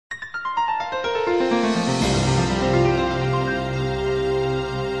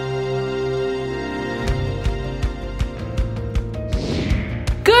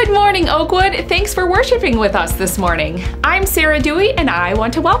morning, Oakwood. Thanks for worshiping with us this morning. I'm Sarah Dewey, and I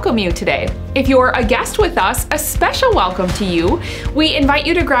want to welcome you today. If you're a guest with us, a special welcome to you. We invite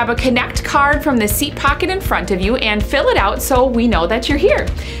you to grab a Connect card from the seat pocket in front of you and fill it out so we know that you're here.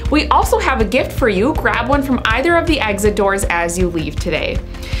 We also have a gift for you. Grab one from either of the exit doors as you leave today.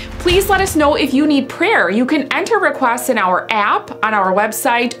 Please let us know if you need prayer. You can enter requests in our app, on our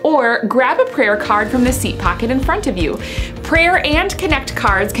website, or grab a prayer card from the seat pocket in front of you. Prayer and Connect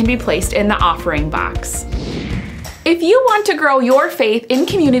cards can be placed in the offering box. If you want to grow your faith in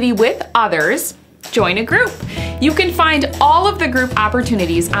community with others, join a group. You can find all of the group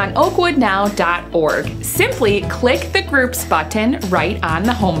opportunities on oakwoodnow.org. Simply click the Groups button right on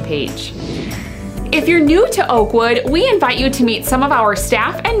the homepage. If you're new to Oakwood, we invite you to meet some of our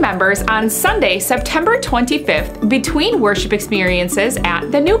staff and members on Sunday, September 25th, between worship experiences at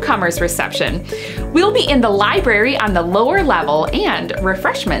the Newcomers Reception. We'll be in the library on the lower level and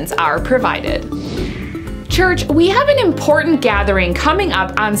refreshments are provided. Church, we have an important gathering coming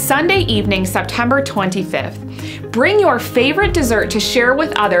up on Sunday evening, September 25th. Bring your favorite dessert to share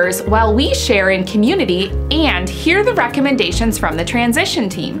with others while we share in community and hear the recommendations from the transition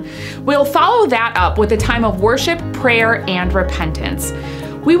team. We'll follow that up with a time of worship, prayer, and repentance.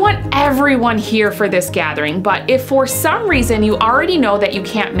 We want everyone here for this gathering, but if for some reason you already know that you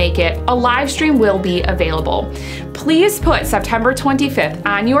can't make it, a live stream will be available. Please put September 25th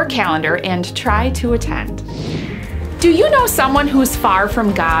on your calendar and try to attend. Do you know someone who's far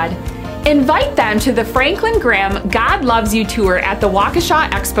from God? Invite them to the Franklin Graham God Loves You tour at the Waukesha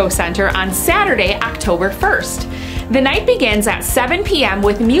Expo Center on Saturday, October 1st. The night begins at 7 p.m.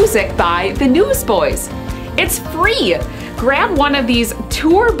 with music by the Newsboys. It's free. Grab one of these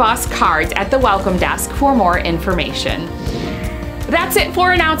tour bus cards at the welcome desk for more information. That's it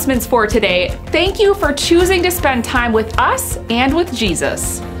for announcements for today. Thank you for choosing to spend time with us and with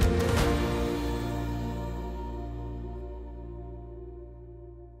Jesus.